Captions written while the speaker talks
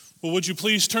Well, would you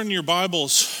please turn your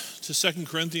Bibles to 2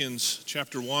 Corinthians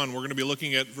chapter 1. We're going to be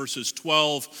looking at verses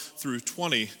 12 through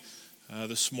 20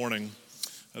 this morning.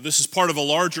 This is part of a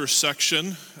larger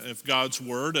section of God's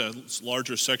Word, a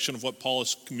larger section of what Paul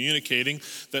is communicating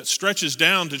that stretches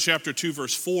down to chapter 2,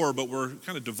 verse 4, but we're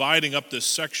kind of dividing up this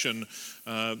section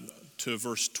to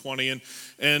verse 20.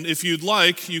 And if you'd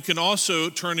like, you can also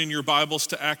turn in your Bibles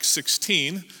to Acts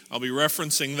 16. I'll be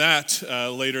referencing that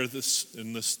later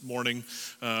this morning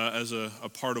as a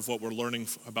part of what we're learning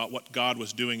about what God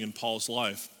was doing in Paul's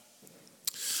life.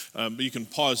 But you can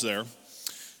pause there.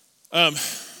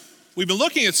 We've been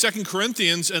looking at 2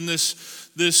 Corinthians and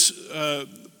this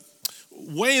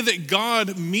way that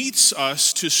God meets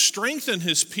us to strengthen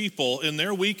his people in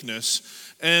their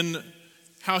weakness, and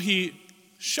how he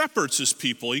shepherds his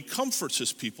people, he comforts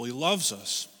his people, he loves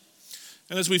us.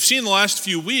 And as we've seen the last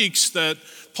few weeks, that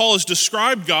Paul has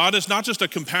described God as not just a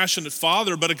compassionate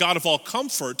father, but a God of all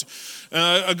comfort,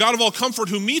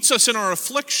 who meets us in our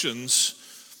afflictions,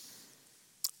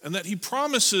 and that he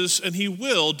promises and he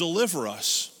will deliver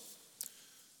us.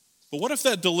 But what if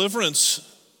that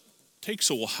deliverance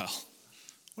takes a while?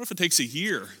 What if it takes a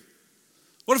year?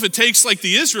 What if it takes, like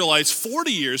the Israelites,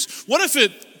 40 years? What if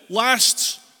it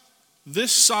lasts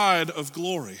this side of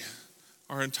glory,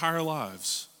 our entire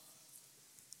lives?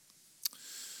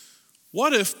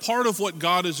 What if part of what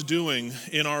God is doing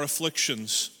in our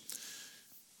afflictions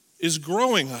is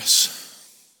growing us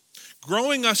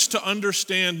to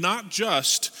understand not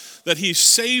just that he's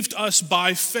saved us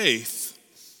by faith,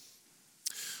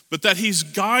 but that he's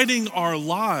guiding our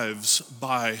lives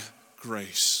by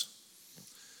grace.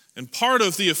 And part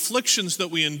of the afflictions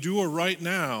that we endure right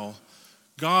now,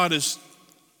 God is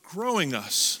growing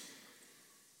us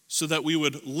so that we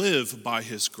would live by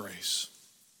his grace.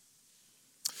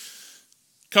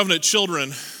 Covenant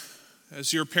children,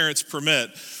 as your parents permit,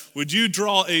 would you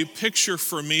draw a picture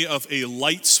for me of a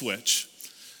light switch?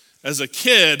 As a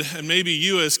kid, and maybe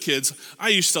you as kids, I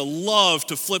used to love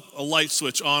to flip a light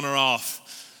switch on or off.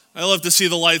 I love to see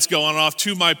the lights go on and off,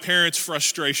 to my parents'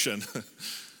 frustration.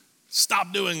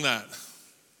 Stop doing that.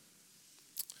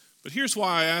 But here's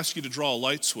why I ask you to draw a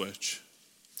light switch.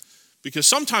 Because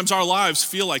sometimes our lives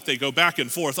feel like they go back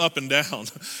and forth, up and down.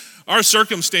 Our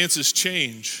circumstances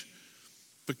change.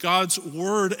 But God's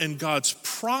word and God's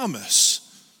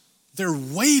promise, they're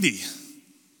weighty.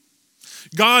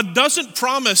 God doesn't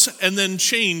promise and then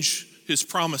change his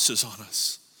promises on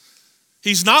us.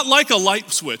 He's not like a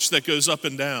light switch that goes up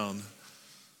and down.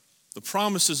 The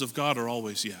promises of God are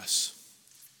always yes.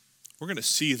 We're going to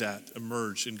see that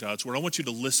emerge in God's word. I want you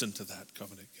to listen to that,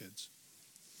 covenant kids.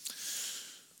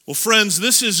 Well, friends,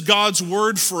 this is God's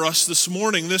word for us this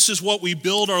morning. This is what we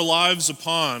build our lives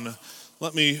upon.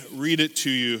 Let me read it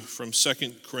to you from 2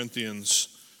 Corinthians,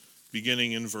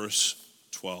 beginning in verse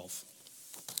 12.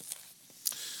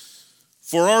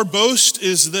 For our boast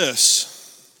is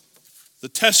this, the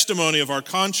testimony of our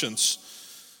conscience,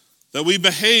 that we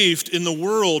behaved in the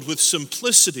world with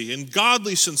simplicity and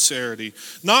godly sincerity,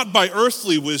 not by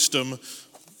earthly wisdom,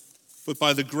 but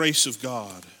by the grace of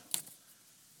God,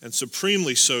 and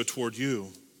supremely so toward you.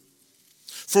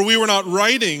 For we were not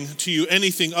writing to you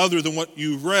anything other than what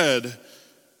you read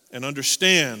and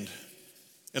understand,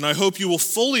 and I hope you will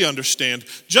fully understand,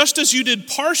 just as you did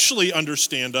partially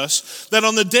understand us, that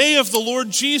on the day of the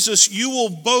Lord Jesus you will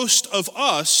boast of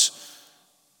us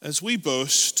as we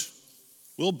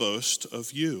will boast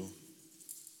of you.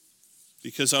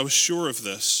 Because I was sure of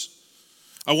this.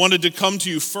 I wanted to come to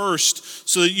you first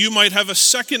so that you might have a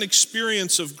second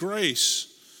experience of grace.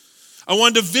 I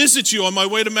wanted to visit you on my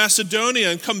way to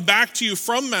Macedonia and come back to you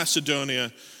from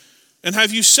Macedonia and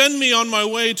have you send me on my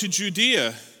way to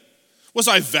Judea. Was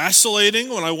I vacillating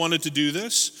when I wanted to do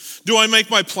this? Do I make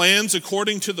my plans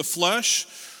according to the flesh?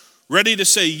 Ready to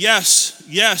say yes,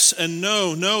 yes, and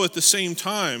no, no at the same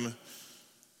time.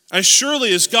 As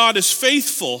surely as God is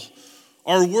faithful,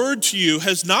 our word to you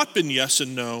has not been yes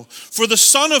and no. For the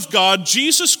Son of God,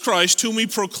 Jesus Christ, whom we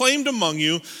proclaimed among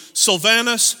you,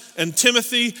 Silvanus and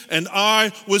Timothy and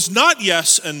I, was not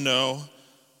yes and no,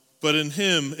 but in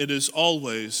him it is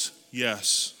always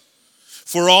yes.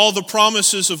 For all the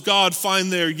promises of God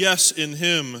find their yes in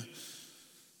him.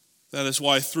 That is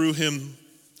why through him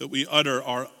that we utter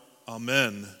our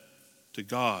amen to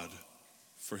God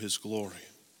for his glory.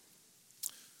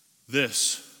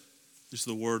 This is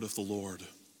the word of the Lord.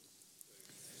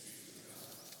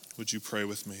 Would you pray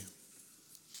with me?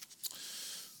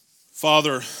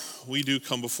 Father, we do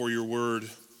come before your word,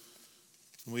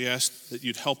 and we ask that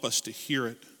you'd help us to hear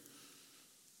it,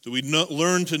 that we'd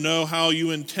learn to know how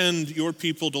you intend your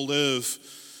people to live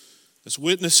as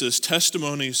witnesses,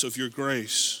 testimonies of your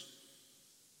grace.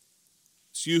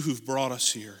 It's you who've brought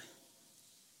us here.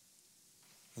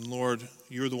 And Lord,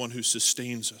 you're the one who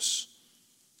sustains us.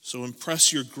 So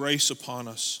impress your grace upon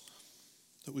us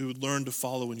that we would learn to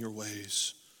follow in your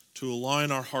ways, to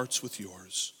align our hearts with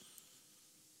yours.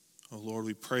 Oh Lord,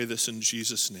 we pray this in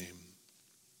Jesus' name.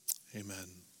 Amen.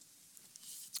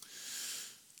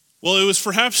 Well, it was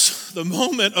perhaps the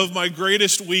moment of my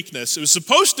greatest weakness. It was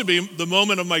supposed to be the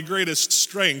moment of my greatest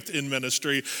strength in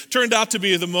ministry. Turned out to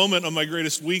be the moment of my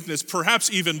greatest weakness,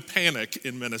 perhaps even panic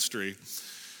in ministry.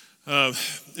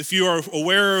 If you are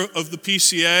aware of the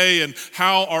PCA and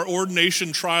how our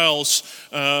ordination trials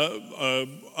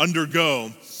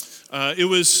undergo, it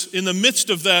was in the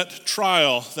midst of that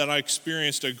trial that I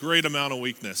experienced a great amount of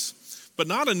weakness, but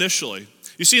not initially.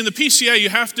 You see, in the PCA, you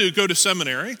have to go to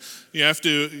seminary. You have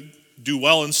to do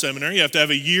well in seminary. You have to have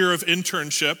a year of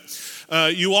internship.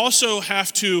 You also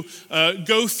have to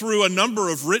go through a number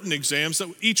of written exams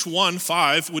that each one,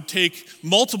 5, would take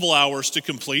multiple hours to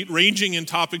complete, ranging in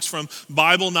topics from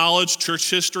Bible knowledge, church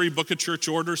history, book of church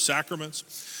order,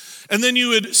 sacraments. And then you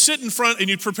would sit in front and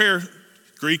you'd prepare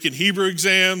Greek and Hebrew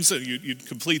exams, and you'd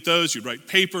complete those, you'd write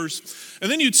papers.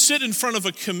 And then you'd sit in front of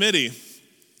a committee.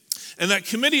 And that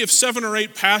committee of 7 or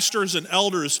 8 pastors and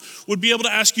elders would be able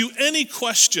to ask you any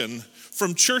question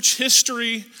from church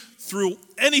history through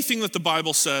anything that the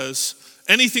Bible says,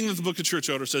 anything that the book of church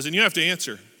order says, and you have to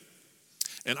answer.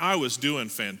 And I was doing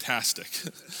fantastic.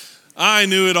 I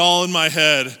knew it all in my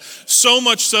head. So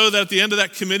much so that at the end of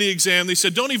that committee exam, they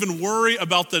said, don't even worry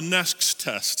about the next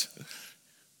test.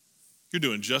 You're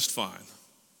doing just fine.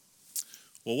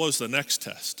 Well, what was the next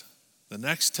test? The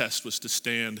next test was to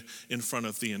stand in front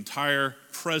of the entire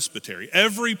presbytery,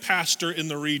 every pastor in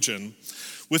the region,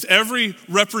 with every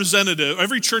representative,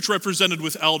 every church represented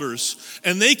with elders,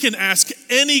 and they can ask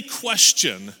any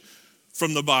question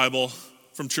from the Bible,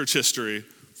 from church history,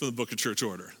 from the book of church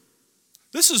order.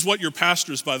 This is what your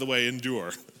pastors, by the way,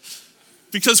 endure,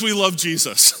 because we love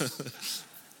Jesus.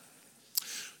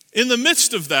 In the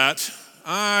midst of that,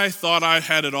 I thought I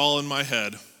had it all in my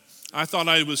head. I thought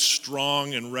I was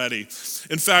strong and ready.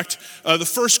 In fact, the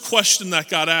first question that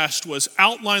got asked was,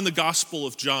 outline the Gospel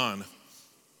of John.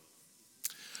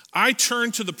 I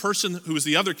turned to the person who was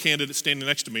the other candidate standing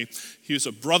next to me. He was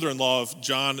a brother-in-law of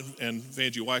John and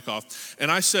Vanjie Wyckoff. And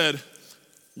I said,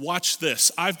 watch this.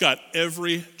 I've got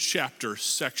every chapter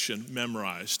section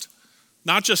memorized,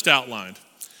 not just outlined.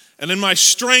 And in my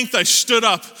strength, I stood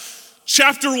up.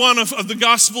 Chapter 1 of the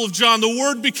Gospel of John, the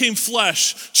Word became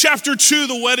flesh. Chapter 2,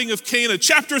 the wedding of Cana.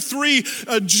 Chapter 3,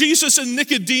 Jesus and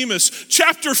Nicodemus.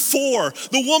 Chapter 4,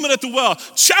 the woman at the well.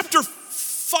 Chapter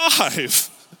 5.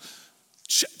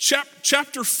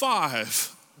 Chapter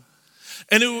 5.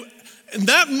 And in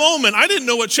that moment, I didn't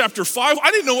know what chapter 5,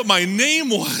 I didn't know what my name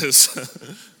was.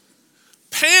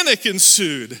 Panic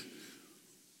ensued.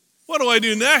 What do I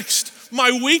do next?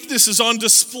 My weakness is on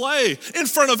display in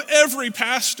front of every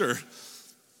pastor.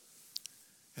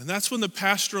 And that's when the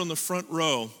pastor on the front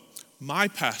row, my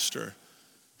pastor,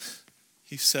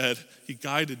 he said, he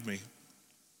guided me.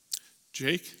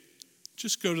 Jake,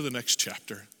 just go to the next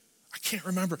chapter. I can't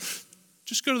remember.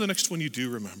 Just go to the next one you do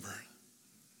remember.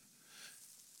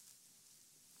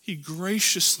 He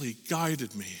graciously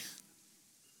guided me.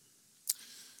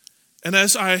 And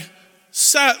as I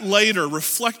sat later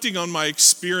reflecting on my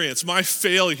experience, my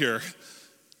failure,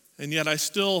 and yet I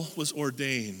still was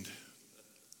ordained.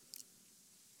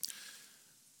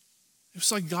 It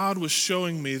was like God was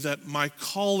showing me that my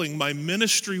calling, my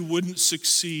ministry wouldn't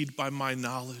succeed by my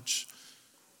knowledge,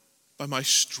 by my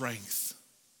strength,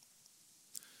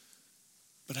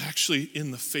 but actually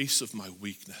in the face of my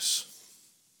weakness.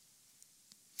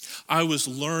 I was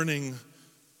learning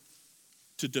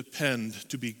to depend,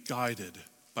 to be guided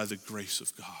by the grace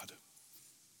of God.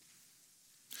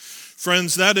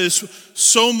 Friends, that is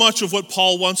so much of what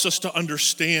Paul wants us to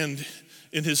understand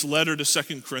in his letter to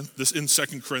 2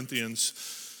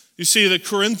 Corinthians. You see, the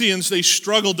Corinthians, they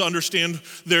struggled to understand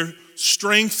their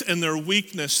strength and their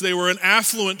weakness. They were an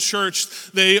affluent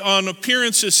church. They, on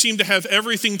appearances, seemed to have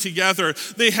everything together.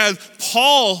 They had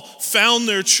Paul found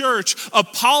their church.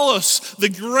 Apollos, the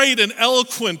great and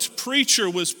eloquent preacher,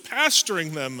 was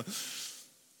pastoring them.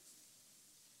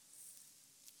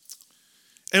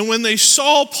 And when they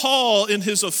saw Paul in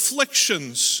his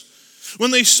afflictions,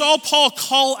 when they saw Paul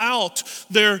call out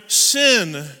their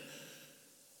sin,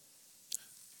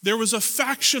 there was a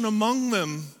faction among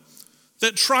them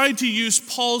that tried to use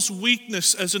Paul's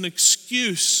weakness as an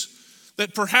excuse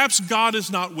that perhaps God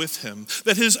is not with him,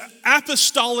 that his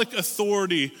apostolic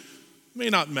authority may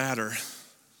not matter.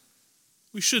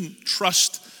 We shouldn't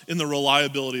trust in the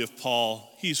reliability of Paul.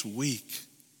 He's weak.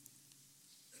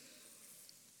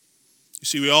 You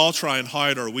see, we all try and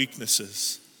hide our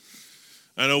weaknesses.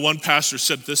 I know one pastor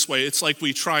said it this way, it's like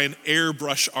we try and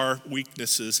airbrush our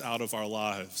weaknesses out of our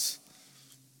lives.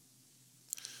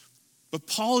 But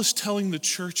Paul is telling the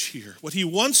church here, what he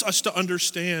wants us to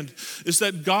understand is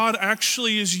that God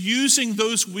actually is using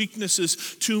those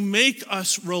weaknesses to make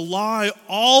us rely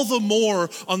all the more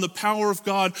on the power of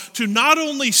God to not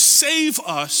only save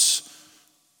us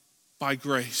by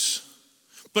grace,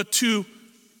 but to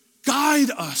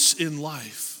guide us in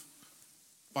life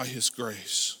by his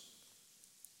grace.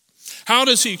 How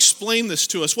does he explain this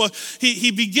to us? Well,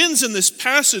 he begins in this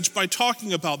passage by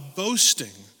talking about boasting.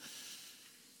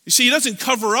 You see, he doesn't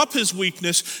cover up his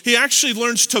weakness. He actually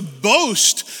learns to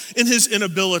boast in his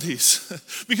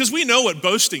inabilities. Because we know what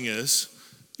boasting is.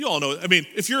 You all know. I mean,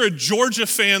 if you're a Georgia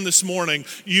fan this morning,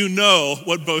 you know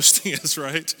what boasting is,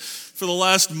 right? For the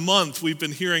last month, we've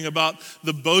been hearing about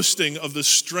the boasting of the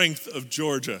strength of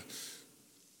Georgia.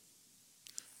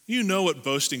 You know what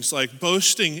boasting's like.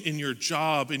 Boasting in your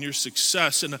job, in your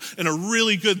success, in a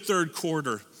really good third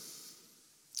quarter.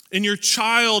 In your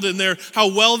child and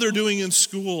how well they're doing in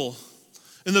school.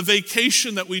 In the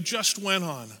vacation that we just went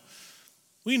on.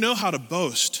 We know how to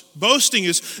boast. Boasting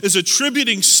is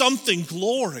attributing something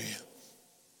glory.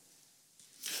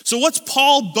 So what's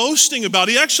Paul boasting about?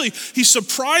 He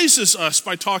surprises us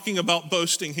by talking about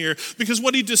boasting here, because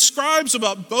what he describes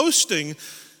about boasting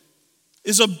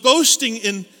is a boasting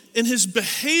in his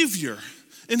behavior,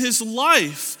 in his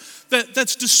life,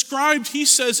 that's described, he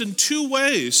says, in two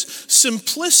ways: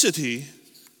 simplicity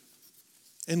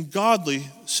and godly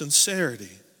sincerity.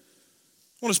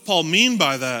 What does Paul mean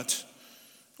by that?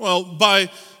 Well, by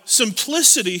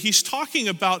simplicity, he's talking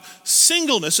about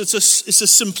singleness. It's a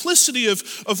simplicity of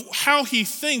how he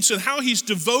thinks and how he's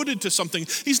devoted to something.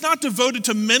 He's not devoted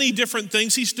to many different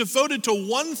things. He's devoted to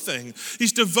one thing.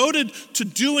 He's devoted to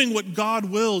doing what God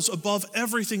wills above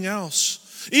everything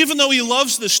else. Even though he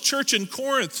loves this church in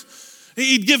Corinth,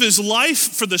 he'd give his life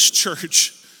for this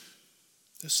church.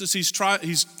 This is he's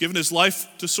given his life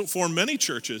to form many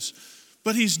churches.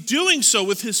 But he's doing so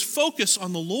with his focus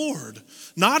on the Lord,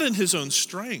 not in his own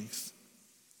strength.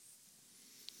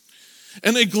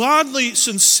 And a godly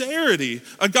sincerity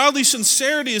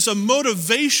is a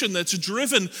motivation that's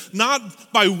driven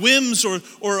not by whims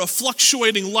or a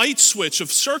fluctuating light switch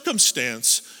of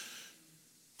circumstance,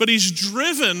 but he's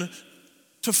driven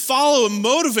to follow and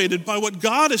motivated by what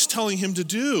God is telling him to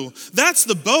do. That's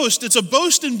the boast. It's a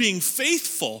boast in being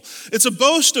faithful. It's a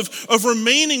boast of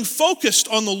remaining focused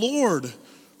on the Lord,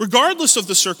 regardless of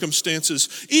the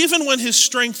circumstances, even when his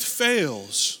strength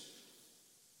fails.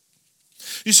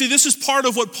 You see, this is part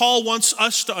of what Paul wants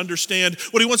us to understand,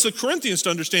 what he wants the Corinthians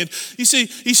to understand. You see,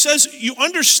 he says, you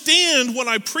understand when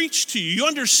I preach to you. You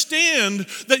understand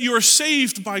that you are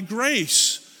saved by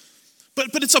grace.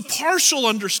 But it's a partial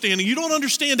understanding. You don't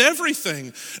understand everything.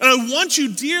 And I want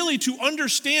you dearly to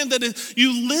understand that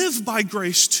you live by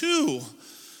grace too.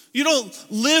 You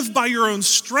don't live by your own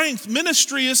strength.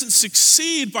 Ministry doesn't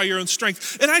succeed by your own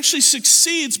strength. It actually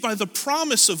succeeds by the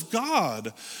promise of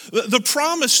God. The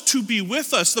promise to be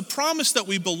with us. The promise that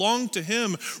we belong to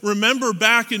him. Remember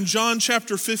back in John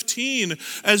chapter 15,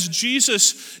 as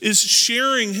Jesus is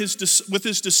sharing with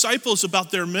his disciples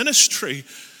about their ministry.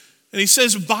 And he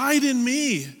says, abide in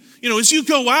me. You know, as you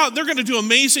go out, they're going to do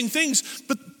amazing things.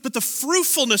 But the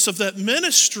fruitfulness of that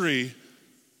ministry,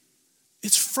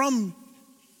 it's from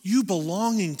you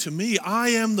belonging to me.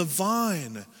 I am the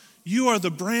vine. You are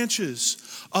the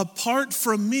branches. Apart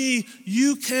from me,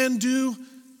 you can do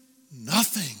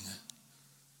nothing.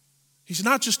 He's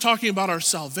not just talking about our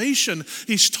salvation.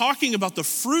 He's talking about the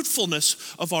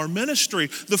fruitfulness of our ministry,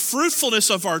 the fruitfulness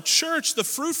of our church, the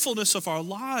fruitfulness of our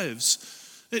lives.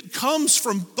 It comes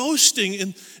from boasting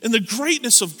in the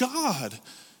greatness of God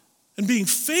and being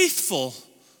faithful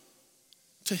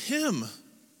to him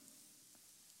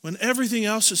when everything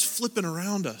else is flipping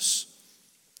around us.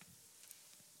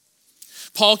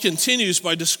 Paul continues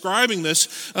by describing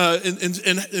this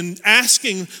and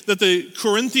asking that the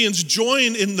Corinthians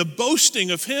join in the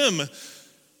boasting of him. And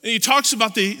he talks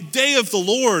about the day of the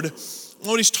Lord.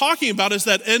 What he's talking about is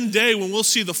that end day when we'll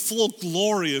see the full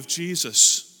glory of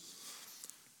Jesus.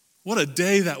 What a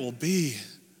day that will be.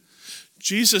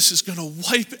 Jesus is going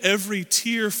to wipe every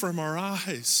tear from our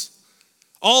eyes.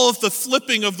 All of the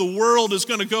flipping of the world is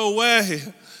going to go away.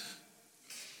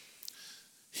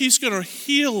 He's going to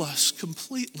heal us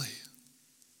completely.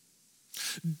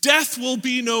 Death will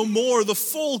be no more. The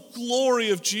full glory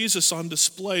of Jesus on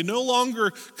display, no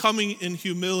longer coming in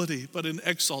humility, but in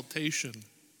exaltation.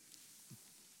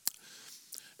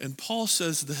 And Paul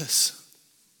says this,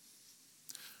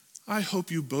 I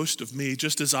hope you boast of me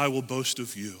just as I will boast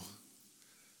of you.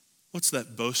 What's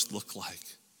that boast look like?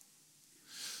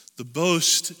 The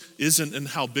boast isn't in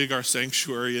how big our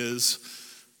sanctuary is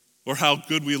or how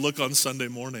good we look on Sunday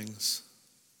mornings.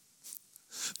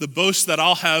 The boast that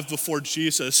I'll have before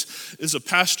Jesus is a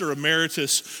pastor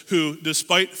emeritus who,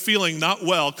 despite feeling not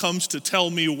well, comes to tell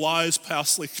me wise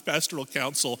pastoral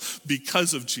counsel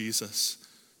because of Jesus,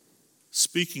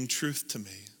 speaking truth to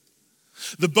me.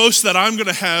 The boast that I'm going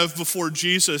to have before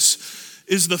Jesus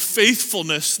is the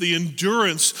faithfulness, the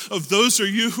endurance of those of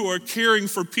you who are caring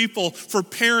for people, for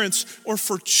parents, or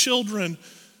for children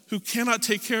who cannot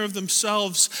take care of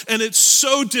themselves. And it's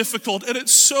so difficult, and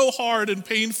it's so hard and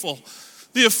painful.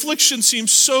 The affliction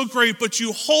seems so great, but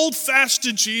you hold fast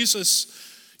to Jesus.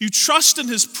 You trust in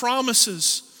his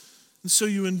promises, and so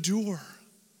you endure.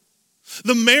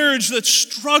 The marriage that's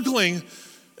struggling,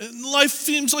 and life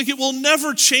seems like it will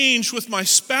never change with my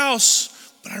spouse,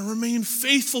 but I remain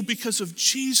faithful because of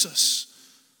Jesus.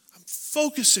 I'm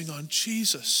focusing on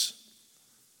Jesus.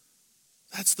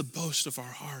 That's the boast of our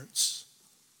hearts.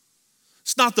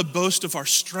 It's not the boast of our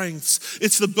strengths.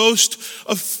 It's the boast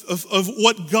of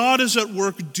what God is at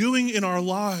work doing in our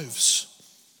lives.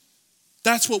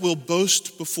 That's what we'll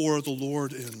boast before the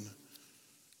Lord in.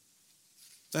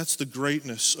 That's the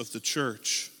greatness of the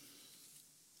church.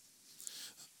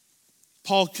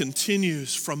 Paul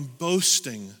continues from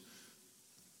boasting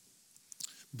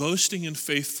in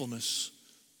faithfulness,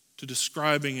 to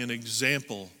describing an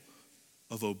example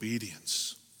of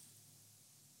obedience.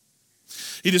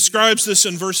 He describes this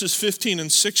in verses 15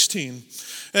 and 16.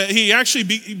 He actually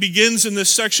begins in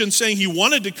this section saying he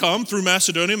wanted to come through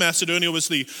Macedonia. Macedonia was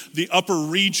the upper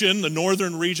region, the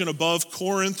northern region above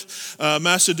Corinth.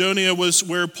 Macedonia was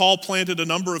where Paul planted a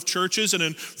number of churches. And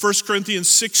in 1 Corinthians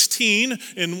 16,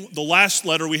 in the last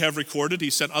letter we have recorded, he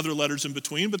sent other letters in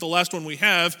between, but the last one we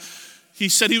have, he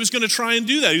said he was going to try and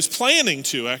do that. He was planning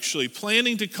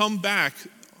to come back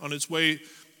on his way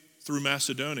through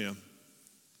Macedonia.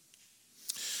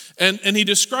 And he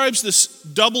describes this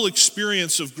double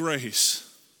experience of grace.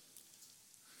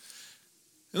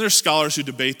 And there's scholars who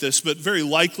debate this, but very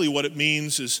likely what it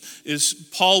means is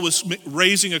Paul was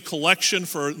raising a collection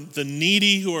for the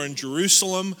needy who are in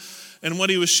Jerusalem. And what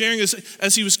he was sharing is,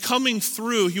 as he was coming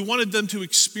through, he wanted them to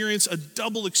experience a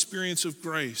double experience of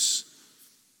grace.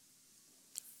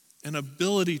 An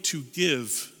ability to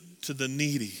give to the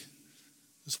needy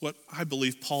is what I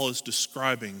believe Paul is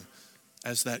describing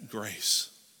as that grace.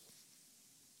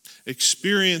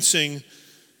 Experiencing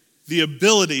the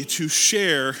ability to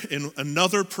share in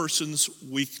another person's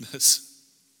weakness.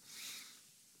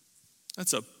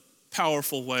 That's a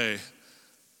powerful way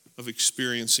of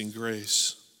experiencing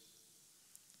grace.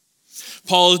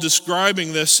 Paul is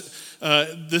describing this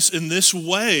in this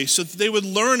way so that they would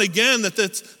learn again that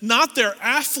that's not their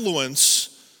affluence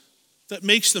that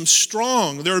makes them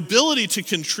strong, their ability to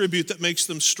contribute that makes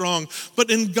them strong, but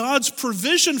in God's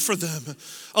provision for them,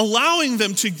 allowing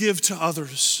them to give to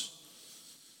others.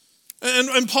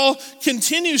 And Paul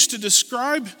continues to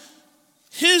describe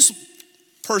his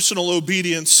personal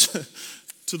obedience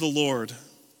to the Lord.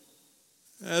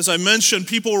 As I mentioned,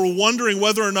 people were wondering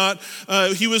whether or not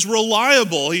he was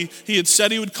reliable. He had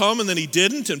said he would come and then he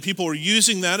didn't, and people were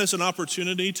using that as an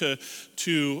opportunity to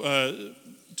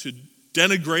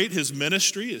denigrate his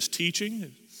ministry, his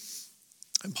teaching.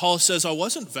 And Paul says, I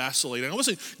wasn't vacillating. I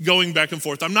wasn't going back and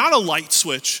forth. I'm not a light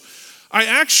switch. I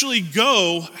actually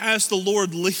go as the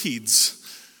Lord leads.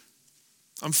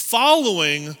 I'm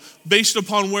following based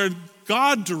upon where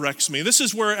God directs me. This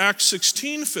is where Acts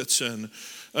 16 fits in.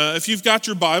 If you've got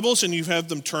your Bibles and you have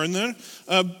them turned there,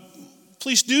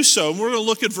 please do so. And we're going to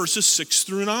look at verses 6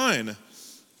 through 9.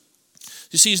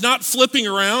 You see, he's not flipping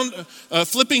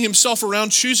himself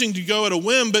around, choosing to go at a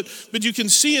whim, but you can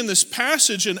see in this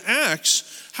passage in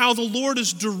Acts how the Lord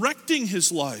is directing his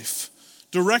life,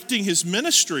 directing his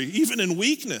ministry, even in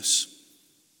weakness.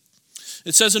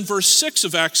 It says in verse 6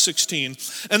 of Acts 16,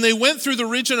 and they went through the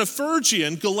region of Phrygia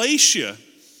and Galatia,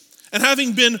 and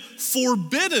having been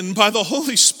forbidden by the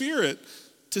Holy Spirit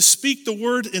to speak the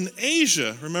word in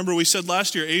Asia. Remember, we said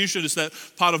last year, Asia is that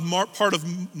part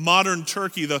of modern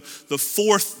Turkey, the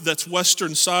fourth that's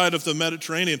western side of the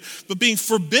Mediterranean. But being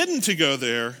forbidden to go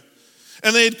there,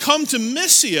 and they had come to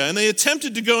Mysia, and they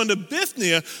attempted to go into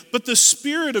Bithynia, but the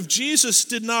Spirit of Jesus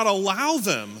did not allow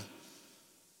them.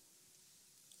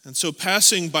 And so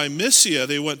passing by Mysia,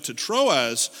 they went to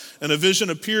Troas, and a vision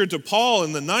appeared to Paul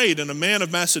in the night, and a man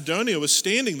of Macedonia was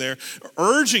standing there,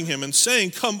 urging him and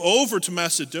saying, come over to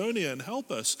Macedonia and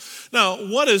help us. Now,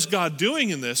 what is God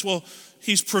doing in this? Well,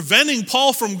 he's preventing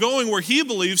Paul from going where he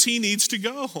believes he needs to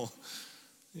go.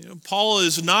 Paul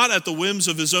is not at the whims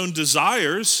of his own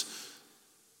desires.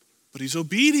 but he's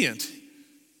obedient.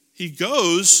 He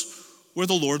goes where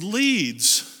the Lord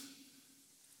leads.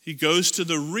 He goes to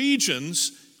the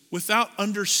regions without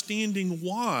understanding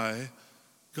why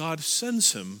God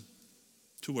sends him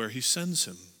to where he sends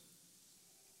him.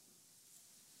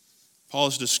 Paul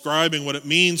is describing what it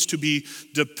means to be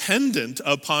dependent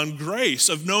upon grace,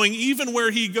 of knowing even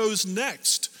where he goes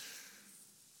next.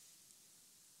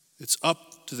 It's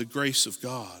up to the grace of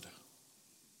God.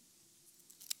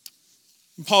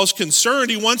 Paul's concerned.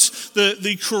 He wants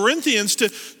the Corinthians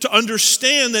to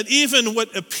understand that even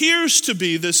what appears to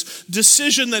be this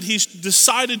decision that he's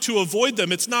decided to avoid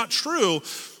them, it's not true.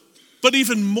 But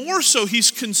even more so, he's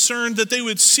concerned that they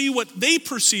would see what they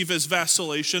perceive as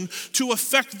vacillation to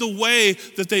affect the way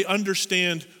that they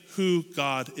understand who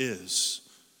God is.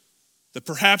 That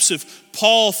perhaps if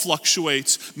Paul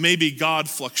fluctuates, maybe God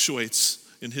fluctuates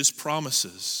in his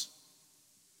promises.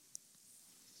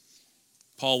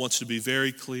 Paul wants to be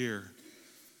very clear.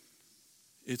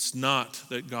 It's not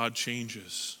that God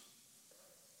changes.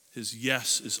 His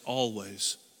yes is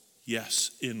always yes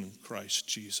in Christ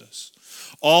Jesus.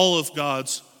 All of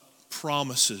God's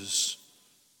promises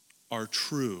are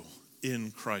true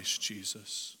in Christ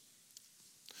Jesus.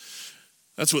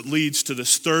 That's what leads to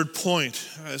this third point.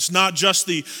 It's not just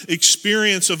the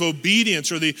experience of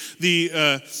obedience or the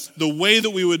way that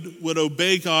we would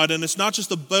obey God, and it's not just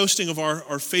the boasting of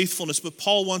our faithfulness, but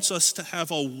Paul wants us to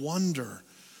have a wonder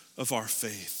of our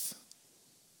faith.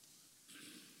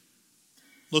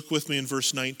 Look with me in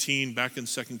verse 19, back in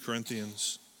 2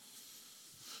 Corinthians.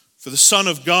 For the Son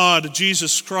of God,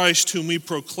 Jesus Christ, whom we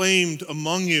proclaimed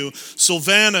among you,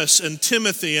 Silvanus and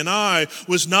Timothy and I,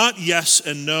 was not yes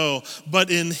and no, but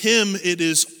in him it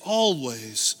is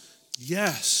always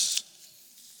yes.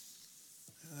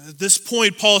 At this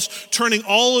point, Paul's turning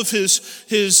all of his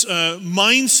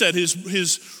mindset,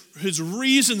 his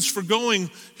reasons for going,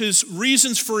 his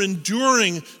reasons for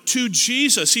enduring to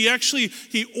Jesus.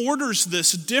 He orders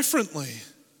this differently.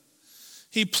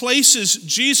 He places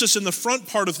Jesus in the front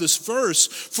part of this verse.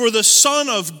 For the Son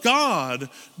of God,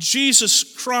 Jesus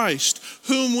Christ,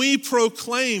 whom we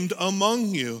proclaimed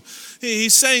among you.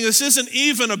 He's saying this isn't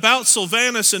even about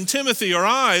Silvanus and Timothy or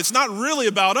I. It's not really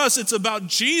about us. It's about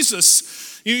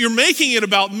Jesus. You're making it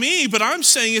about me, but I'm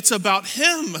saying it's about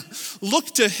him. Look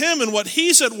to him and what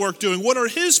he's at work doing. What are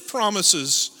his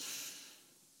promises?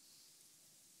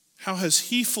 How has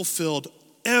he fulfilled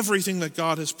everything that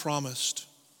God has promised?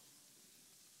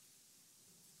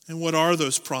 And what are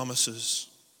those promises?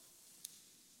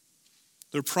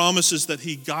 They're promises that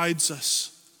he guides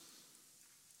us.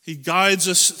 He guides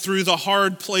us through the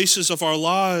hard places of our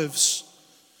lives.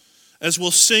 As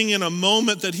we'll sing in a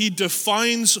moment, that he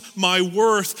defines my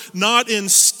worth not in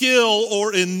skill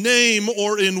or in name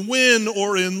or in win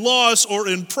or in loss or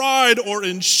in pride or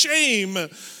in shame,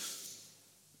 but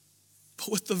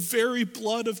with the very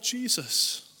blood of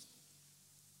Jesus.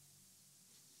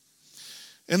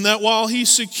 And that while he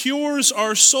secures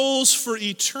our souls for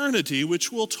eternity,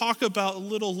 which we'll talk about a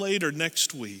little later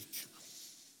next week,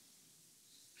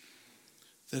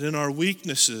 that in our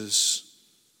weaknesses,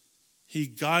 he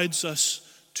guides us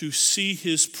to see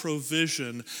his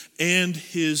provision and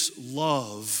his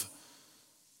love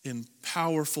in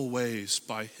powerful ways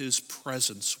by his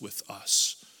presence with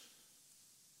us,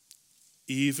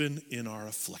 even in our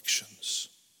afflictions.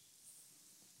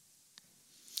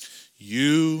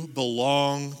 You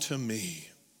belong to me,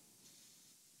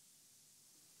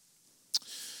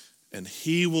 and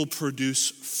he will produce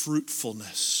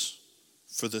fruitfulness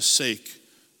for the sake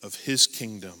of his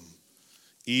kingdom,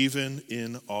 even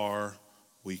in our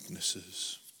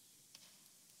weaknesses.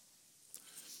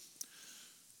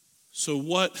 So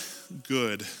what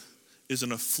good is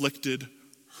an afflicted,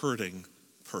 hurting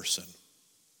person?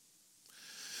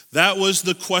 That was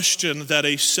the question that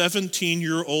a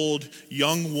 17-year-old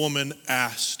young woman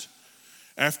asked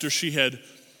after she had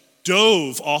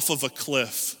dove off of a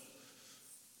cliff,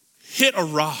 hit a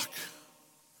rock,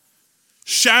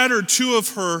 shattered two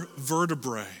of her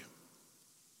vertebrae,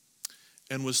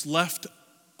 and was left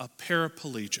a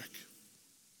paraplegic.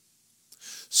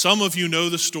 Some of you know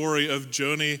the story of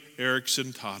Joni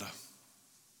Eareckson Tada.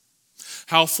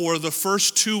 How for the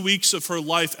first 2 weeks of her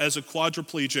life as a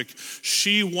quadriplegic,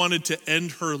 she wanted to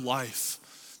end her life.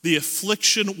 The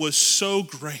affliction was so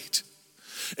great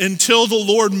until the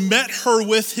Lord met her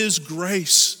with his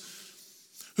grace,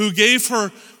 who gave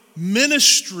her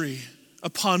ministry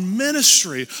upon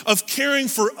ministry of caring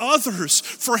for others,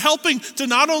 for helping to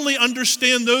not only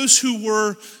understand those who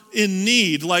were in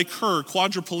need, like her,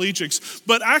 quadriplegics,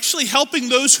 but actually helping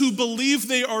those who believe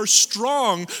they are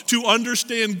strong to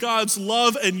understand God's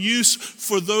love and use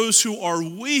for those who are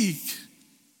weak.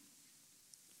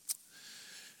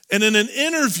 And in an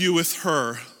interview with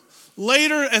her,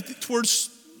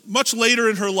 much later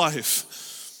in her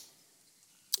life,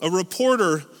 a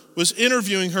reporter was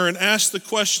interviewing her and asked the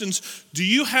questions, do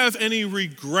you have any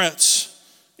regrets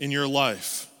in your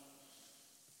life?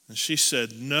 And she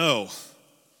said, no.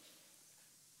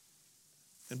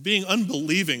 And being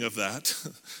unbelieving of that,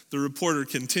 the reporter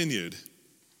continued,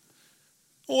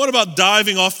 well, what about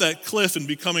diving off that cliff and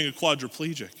becoming a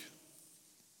quadriplegic?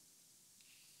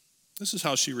 This is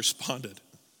how she responded.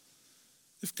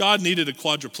 If God needed a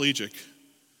quadriplegic,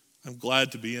 I'm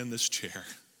glad to be in this chair.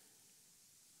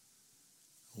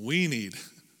 We need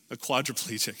a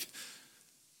quadriplegic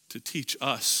to teach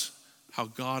us how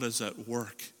God is at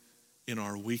work in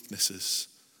our weaknesses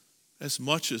as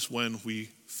much as when we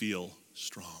feel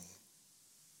strong.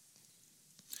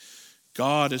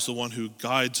 God is the one who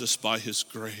guides us by his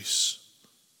grace.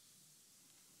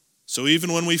 So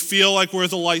even when we feel like we're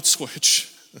the light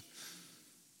switch,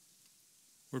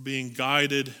 we're being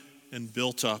guided and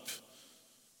built up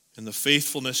in the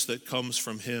faithfulness that comes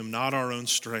from him, not our own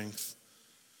strength,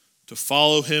 to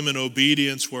follow him in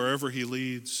obedience wherever he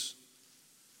leads,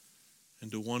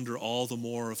 and to wonder all the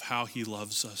more of how he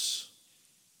loves us,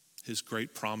 his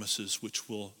great promises which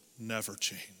will never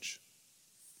change.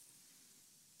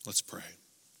 Let's pray.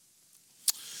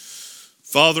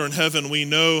 Father in heaven, we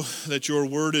know that your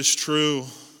word is true.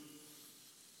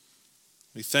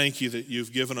 We thank you that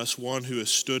you've given us one who has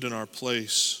stood in our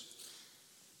place,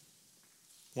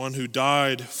 one who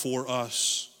died for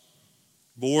us,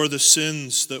 bore the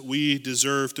sins that we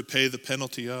deserve to pay the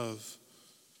penalty of.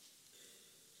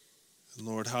 And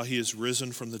Lord, how he is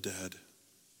risen from the dead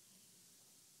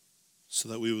so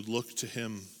that we would look to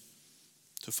him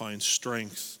to find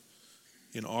strength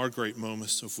in our great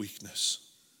moments of weakness.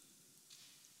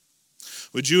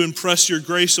 Would you impress your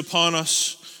grace upon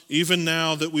us even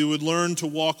now, that we would learn to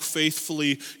walk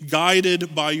faithfully,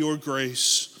 guided by your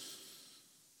grace,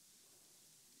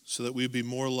 so that we would be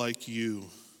more like you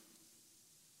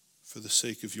for the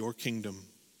sake of your kingdom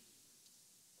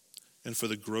and for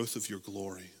the growth of your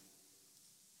glory.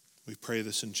 We pray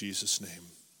this in Jesus' name.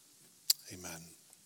 Amen.